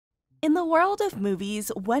In the world of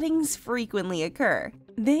movies, weddings frequently occur.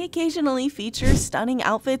 They occasionally feature stunning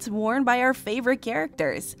outfits worn by our favorite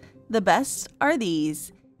characters. The best are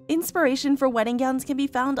these. Inspiration for wedding gowns can be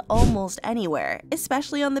found almost anywhere,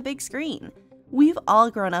 especially on the big screen. We've all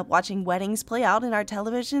grown up watching weddings play out in our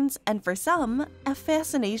televisions, and for some, a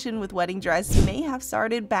fascination with wedding dress may have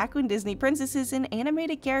started back when Disney princesses and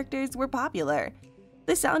animated characters were popular.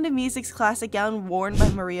 The Sound of Music's classic gown worn by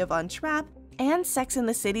Maria von Trapp and Sex and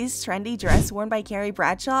the City's trendy dress worn by Carrie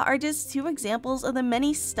Bradshaw are just two examples of the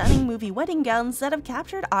many stunning movie wedding gowns that have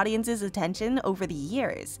captured audiences' attention over the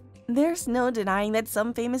years. There's no denying that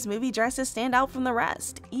some famous movie dresses stand out from the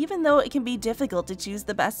rest, even though it can be difficult to choose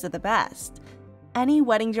the best of the best. Any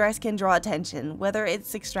wedding dress can draw attention, whether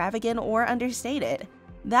it's extravagant or understated.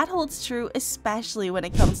 That holds true especially when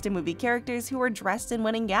it comes to movie characters who are dressed in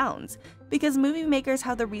wedding gowns, because movie makers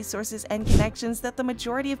have the resources and connections that the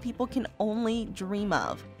majority of people can only dream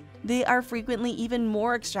of. They are frequently even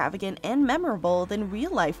more extravagant and memorable than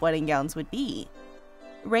real-life wedding gowns would be.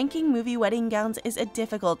 Ranking movie wedding gowns is a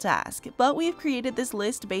difficult task, but we've created this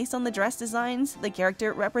list based on the dress designs, the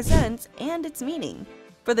character it represents, and its meaning.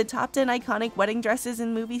 For the top 10 iconic wedding dresses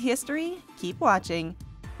in movie history, keep watching.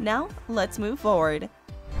 Now, let's move forward.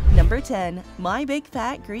 Number 10. My Big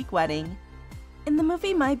Fat Greek Wedding. In the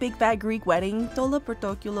movie My Big Fat Greek Wedding, Tola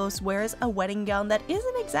Portokulos wears a wedding gown that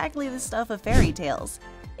isn't exactly the stuff of fairy tales.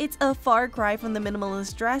 It's a far cry from the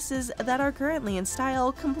minimalist dresses that are currently in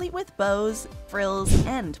style, complete with bows, frills,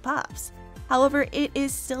 and puffs. However, it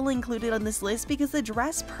is still included on this list because the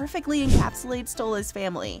dress perfectly encapsulates Tola's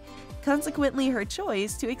family, consequently her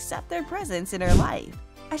choice to accept their presence in her life.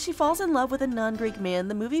 As she falls in love with a non-Greek man,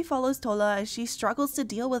 the movie follows Tola as she struggles to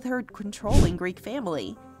deal with her controlling Greek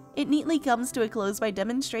family. It neatly comes to a close by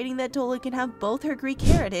demonstrating that Tola can have both her Greek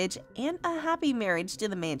heritage and a happy marriage to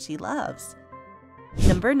the man she loves.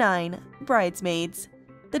 Number 9. Bridesmaids.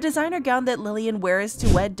 The designer gown that Lillian wears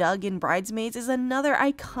to wed Doug in Bridesmaids is another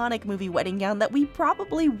iconic movie wedding gown that we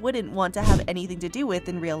probably wouldn't want to have anything to do with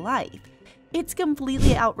in real life. It's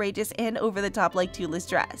completely outrageous and over-the-top like Tula's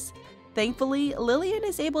dress. Thankfully, Lillian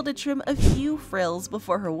is able to trim a few frills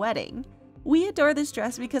before her wedding. We adore this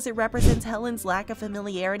dress because it represents Helen's lack of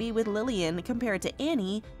familiarity with Lillian compared to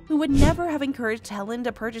Annie, who would never have encouraged Helen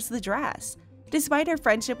to purchase the dress. Despite her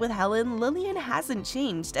friendship with Helen, Lillian hasn't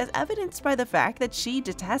changed, as evidenced by the fact that she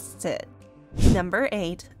detests it. Number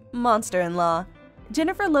 8. Monster-in-Law.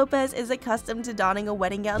 Jennifer Lopez is accustomed to donning a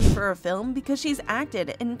wedding gown for a film because she's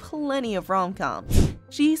acted in plenty of rom-coms.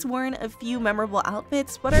 She's worn a few memorable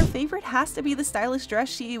outfits, but her favorite has to be the stylish dress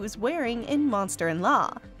she was wearing in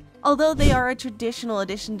Monster-in-Law. Although they are a traditional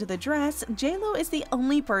addition to the dress, J.Lo is the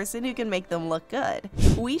only person who can make them look good.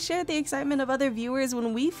 We shared the excitement of other viewers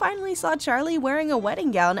when we finally saw Charlie wearing a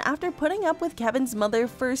wedding gown after putting up with Kevin's mother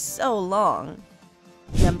for so long.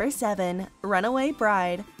 Number 7. Runaway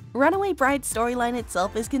Bride. Runaway Bride's storyline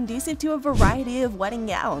itself is conducive to a variety of wedding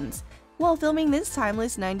gowns. While filming this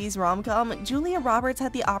timeless 90s rom-com, Julia Roberts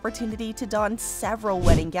had the opportunity to don several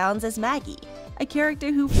wedding gowns as Maggie, a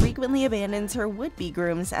character who frequently abandons her would-be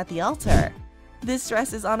grooms at the altar. This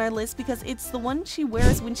dress is on our list because it's the one she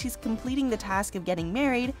wears when she's completing the task of getting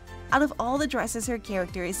married out of all the dresses her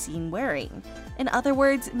character is seen wearing. In other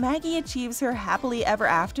words, Maggie achieves her happily ever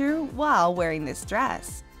after while wearing this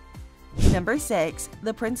dress. Number 6.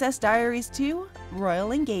 The Princess Diaries 2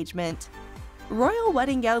 Royal Engagement. Royal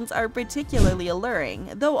wedding gowns are particularly alluring,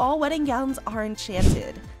 though all wedding gowns are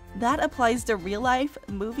enchanted. That applies to real life,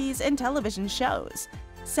 movies, and television shows.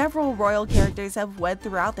 Several royal characters have wed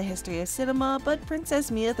throughout the history of cinema, but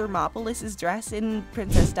Princess Mia Thermopolis' dress in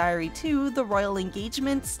Princess Diary 2 The Royal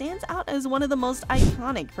Engagement stands out as one of the most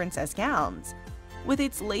iconic princess gowns. With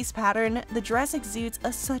its lace pattern, the dress exudes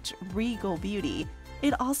such regal beauty.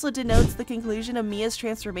 It also denotes the conclusion of Mia's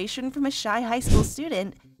transformation from a shy high school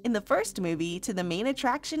student in the first movie to the main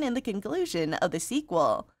attraction in the conclusion of the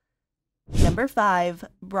sequel. Number 5.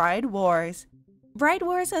 Bride Wars. Bride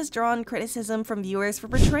Wars has drawn criticism from viewers for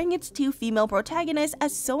portraying its two female protagonists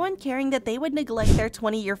as so uncaring that they would neglect their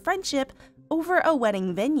 20-year friendship over a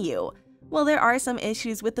wedding venue. While there are some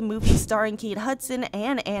issues with the movie starring Kate Hudson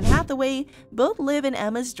and Anne Hathaway, both Liv and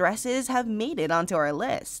Emma's dresses have made it onto our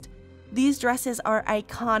list. These dresses are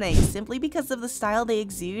iconic simply because of the style they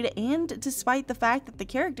exude and despite the fact that the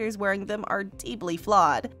characters wearing them are deeply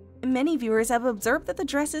flawed. Many viewers have observed that the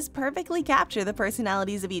dresses perfectly capture the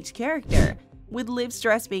personalities of each character, with Liv's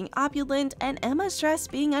dress being opulent and Emma's dress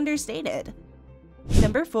being understated.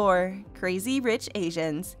 Number 4. Crazy Rich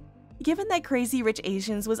Asians. Given that Crazy Rich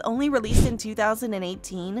Asians was only released in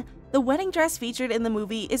 2018, the wedding dress featured in the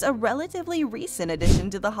movie is a relatively recent addition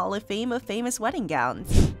to the Hall of Fame of famous wedding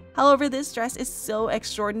gowns. However, this dress is so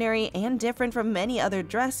extraordinary and different from many other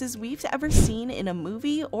dresses we've ever seen in a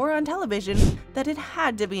movie or on television that it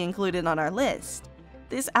had to be included on our list.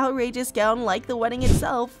 This outrageous gown, like the wedding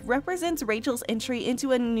itself, represents Rachel's entry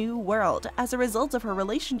into a new world as a result of her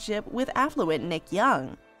relationship with affluent Nick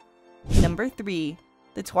Young. Number 3.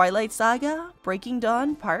 The Twilight Saga: Breaking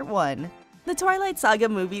Dawn Part 1. The Twilight Saga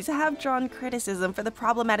movies have drawn criticism for the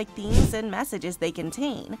problematic themes and messages they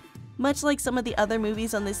contain. Much like some of the other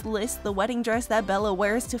movies on this list, the wedding dress that Bella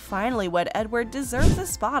wears to finally wed Edward deserves a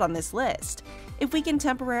spot on this list, if we can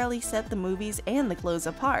temporarily set the movies and the clothes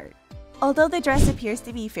apart. Although the dress appears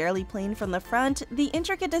to be fairly plain from the front, the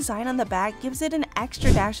intricate design on the back gives it an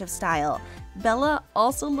extra dash of style. Bella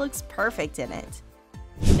also looks perfect in it.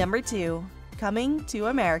 Number 2. Coming to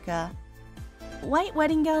America. White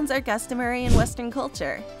wedding gowns are customary in Western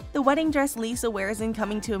culture. The wedding dress Lisa wears in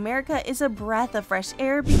Coming to America is a breath of fresh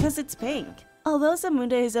air because it's pink. Although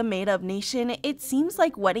Zamunda is a made-up nation, it seems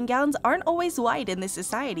like wedding gowns aren't always white in this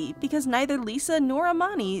society because neither Lisa nor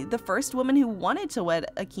Amani, the first woman who wanted to wed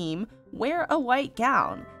Akeem, wear a white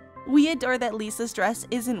gown. We adore that Lisa's dress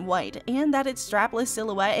isn't white and that its strapless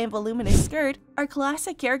silhouette and voluminous skirt are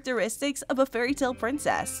classic characteristics of a fairy tale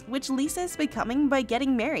princess, which Lisa is becoming by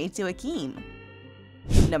getting married to Akeem.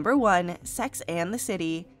 Number 1. Sex and the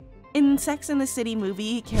City. In Sex and the City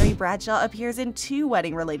movie, Carrie Bradshaw appears in 2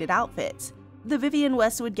 wedding-related outfits. The Vivienne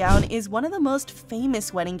Westwood gown is one of the most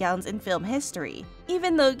famous wedding gowns in film history,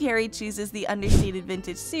 even though Carrie chooses the understated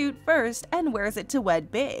vintage suit first and wears it to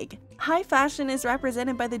wed big. High fashion is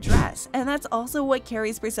represented by the dress, and that's also what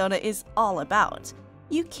Carrie's persona is all about.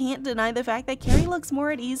 You can't deny the fact that Carrie looks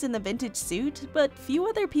more at ease in the vintage suit, but few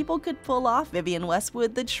other people could pull off Vivienne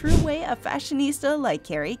Westwood the true way a fashionista like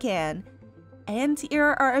Carrie can. And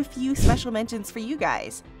here are a few special mentions for you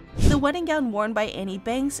guys. The wedding gown worn by Annie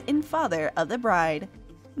Banks in Father of the Bride.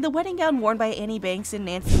 The wedding gown worn by Annie Banks in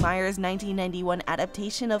Nancy Meyers' 1991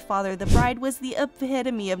 adaptation of Father of the Bride was the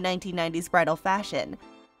epitome of 1990s bridal fashion.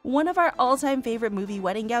 One of our all-time favorite movie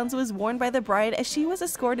wedding gowns was worn by the bride as she was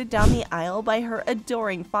escorted down the aisle by her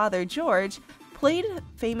adoring father George, played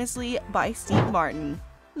famously by Steve Martin.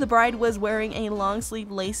 The bride was wearing a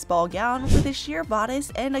long-sleeve lace ball gown with a sheer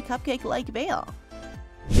bodice and a cupcake-like veil.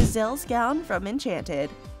 Giselle's gown from Enchanted.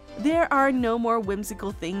 There are no more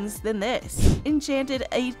whimsical things than this. Enchanted,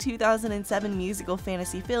 a 2007 musical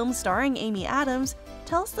fantasy film starring Amy Adams,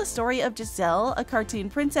 tells the story of Giselle, a cartoon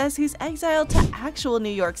princess who's exiled to actual New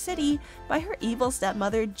York City by her evil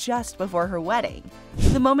stepmother just before her wedding.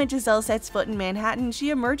 The moment Giselle sets foot in Manhattan, she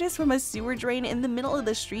emerges from a sewer drain in the middle of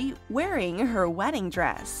the street wearing her wedding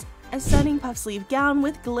dress. A stunning puff-sleeve gown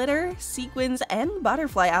with glitter, sequins, and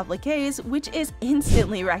butterfly appliques, which is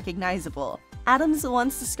instantly recognizable. Adams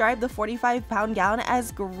once described the 45-pound gown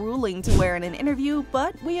as grueling to wear in an interview,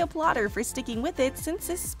 but we applaud her for sticking with it since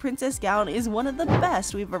this princess gown is one of the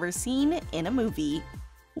best we've ever seen in a movie.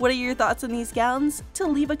 What are your thoughts on these gowns? To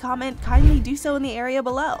leave a comment, kindly do so in the area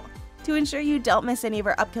below. To ensure you don't miss any of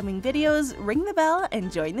our upcoming videos, ring the bell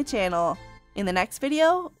and join the channel. In the next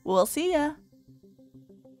video, we'll see ya!